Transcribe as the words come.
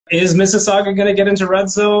is Mississauga going to get into red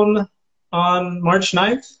zone on March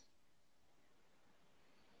 9th?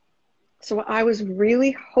 So I was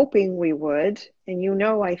really hoping we would, and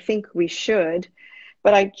I think we should,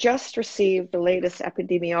 but I just received the latest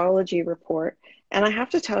epidemiology report, and I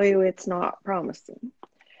have to tell you, it's not promising.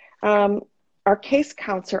 Our case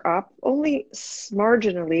counts are up, only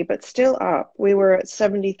marginally, but still up. We were at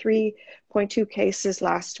 73.2 cases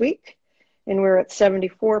last week, and we're at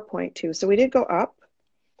 74.2. So we did go up.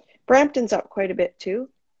 Brampton's up quite a bit too.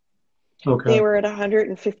 Okay. They were at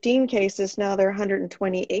 115 cases, now they're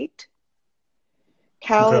 128.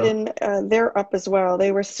 Khaled, they're up as well.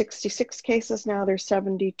 They were 66 cases, now they're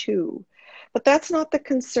 72. But that's not the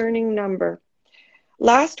concerning number.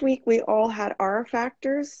 Last week, we all had R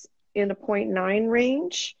factors in a 0.9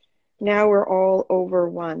 range. Now we're all over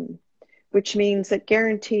 1, which means that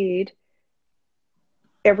guaranteed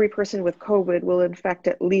every person with COVID will infect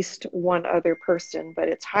at least one other person, but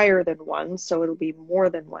it's higher than 1, so it'll be more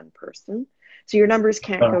than one person. So your numbers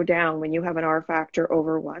can't go down when you have an R factor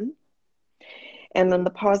over 1. And then the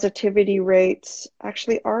positivity rates,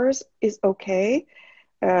 actually ours is okay.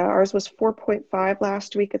 Ours was 4.5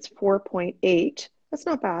 last week, it's 4.8. That's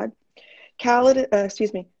not bad.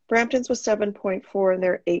 Brampton's was 7.4 and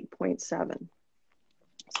they're 8.7.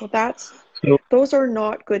 So those are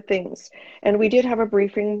not good things. And we did have a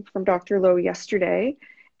briefing from Dr. Lowe yesterday,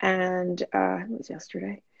 and it was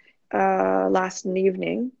yesterday, last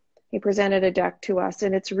evening. He presented a deck to us,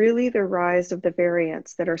 and it's really the rise of the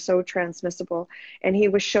variants that are so transmissible. And he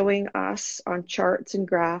was showing us on charts and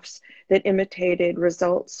graphs that imitated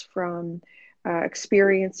results from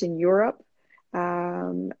experience in Europe,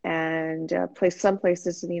 and some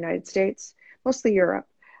places in the United States, mostly Europe,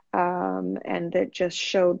 and that just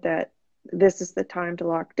showed that this is the time to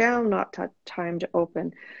lock down, not time to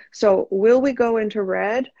open. So will we go into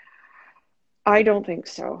red? I don't think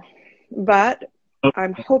so, but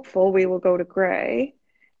I'm hopeful we will go to gray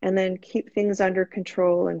and then keep things under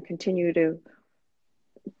control and continue to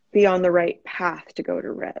be on the right path to go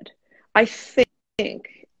to red. I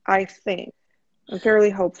think I'm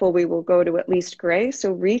fairly hopeful we will go to at least gray,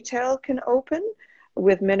 so retail can open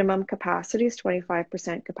with minimum capacities,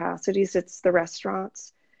 25% capacities. It's the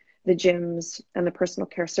restaurants, the gyms, and the personal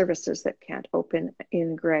care services that can't open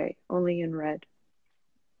in gray, only in red.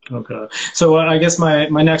 Okay. So I guess my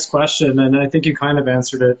next question, and I think you kind of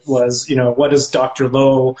answered it, was, what does Dr.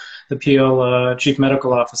 Lowe, the Peel Chief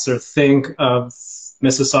Medical Officer, think of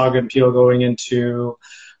Mississauga and Peel going into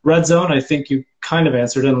red zone? I think you kind of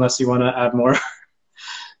answered it, unless you want to add more.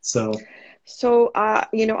 So,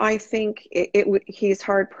 I think he's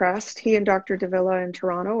hard-pressed. He and Dr. Davila in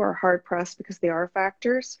Toronto are hard-pressed because they are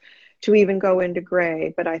factors to even go into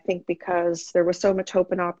gray. But I think because there was so much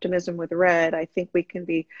hope and optimism with red, I think they can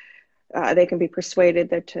be persuaded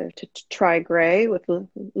that to try gray with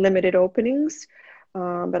limited openings.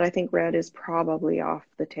 But I think red is probably off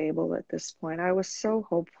the table at this point. I was so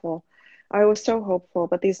hopeful,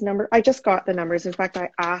 but these numbers, I just got the numbers. In fact, I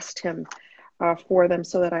asked him for them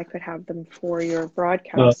so that I could have them for your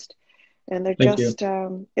broadcast. And they're just,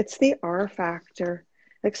 it's the R factor.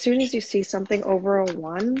 Like, as soon as you see something over a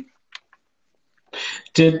 1.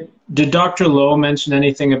 Did Dr. Lowe mention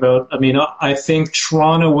anything about, I think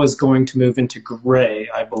Toronto was going to move into gray,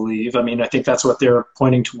 I believe. I think that's what they're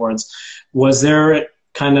pointing towards. Was there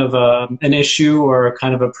kind of an issue or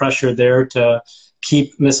kind of a pressure there to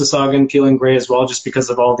keep Mississauga and Peel in gray as well, just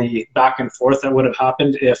because of all the back and forth that would have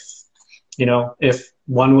happened if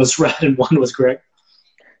one was red and one was gray?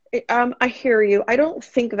 I hear you. I don't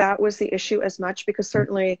think that was the issue as much, because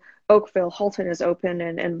certainly Oakville, Halton is open,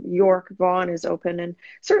 and York, Vaughan is open. And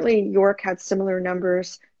certainly York had similar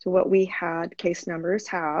numbers to what we had, case numbers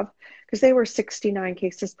have, because they were 69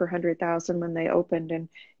 cases per 100,000 when they opened. And,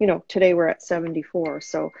 today we're at 74.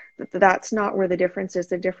 So that's not where the difference is.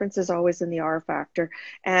 The difference is always in the R factor.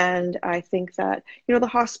 And I think that, the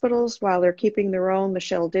hospitals, while they're keeping their own,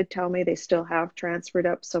 Michelle did tell me they still have transferred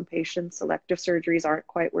up some patients. Elective surgeries aren't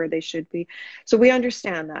quite where they should be. So we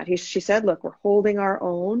understand that. She said, look, we're holding our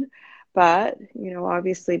own, but,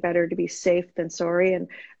 obviously better to be safe than sorry. And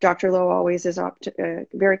Dr. Lowe always is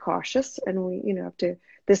very cautious, and we,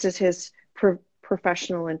 this is his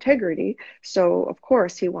professional integrity. So of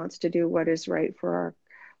course he wants to do what is right for our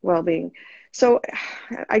well-being. So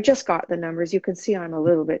I just got the numbers. You can see I'm a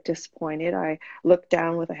little bit disappointed. I looked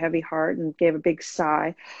down with a heavy heart and gave a big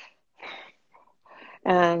sigh,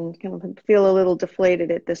 and kind of feel a little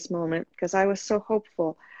deflated at this moment because I was so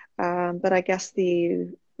hopeful. But I guess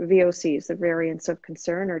the VOCs, the variants of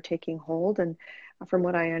concern, are taking hold, and from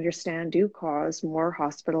what I understand, do cause more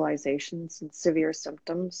hospitalizations and severe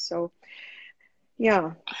symptoms. So,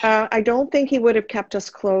 Yeah. I don't think he would have kept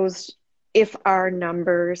us closed if our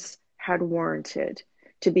numbers had warranted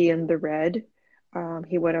to be in the red.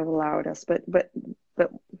 He would have allowed us, but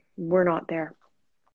we're not there.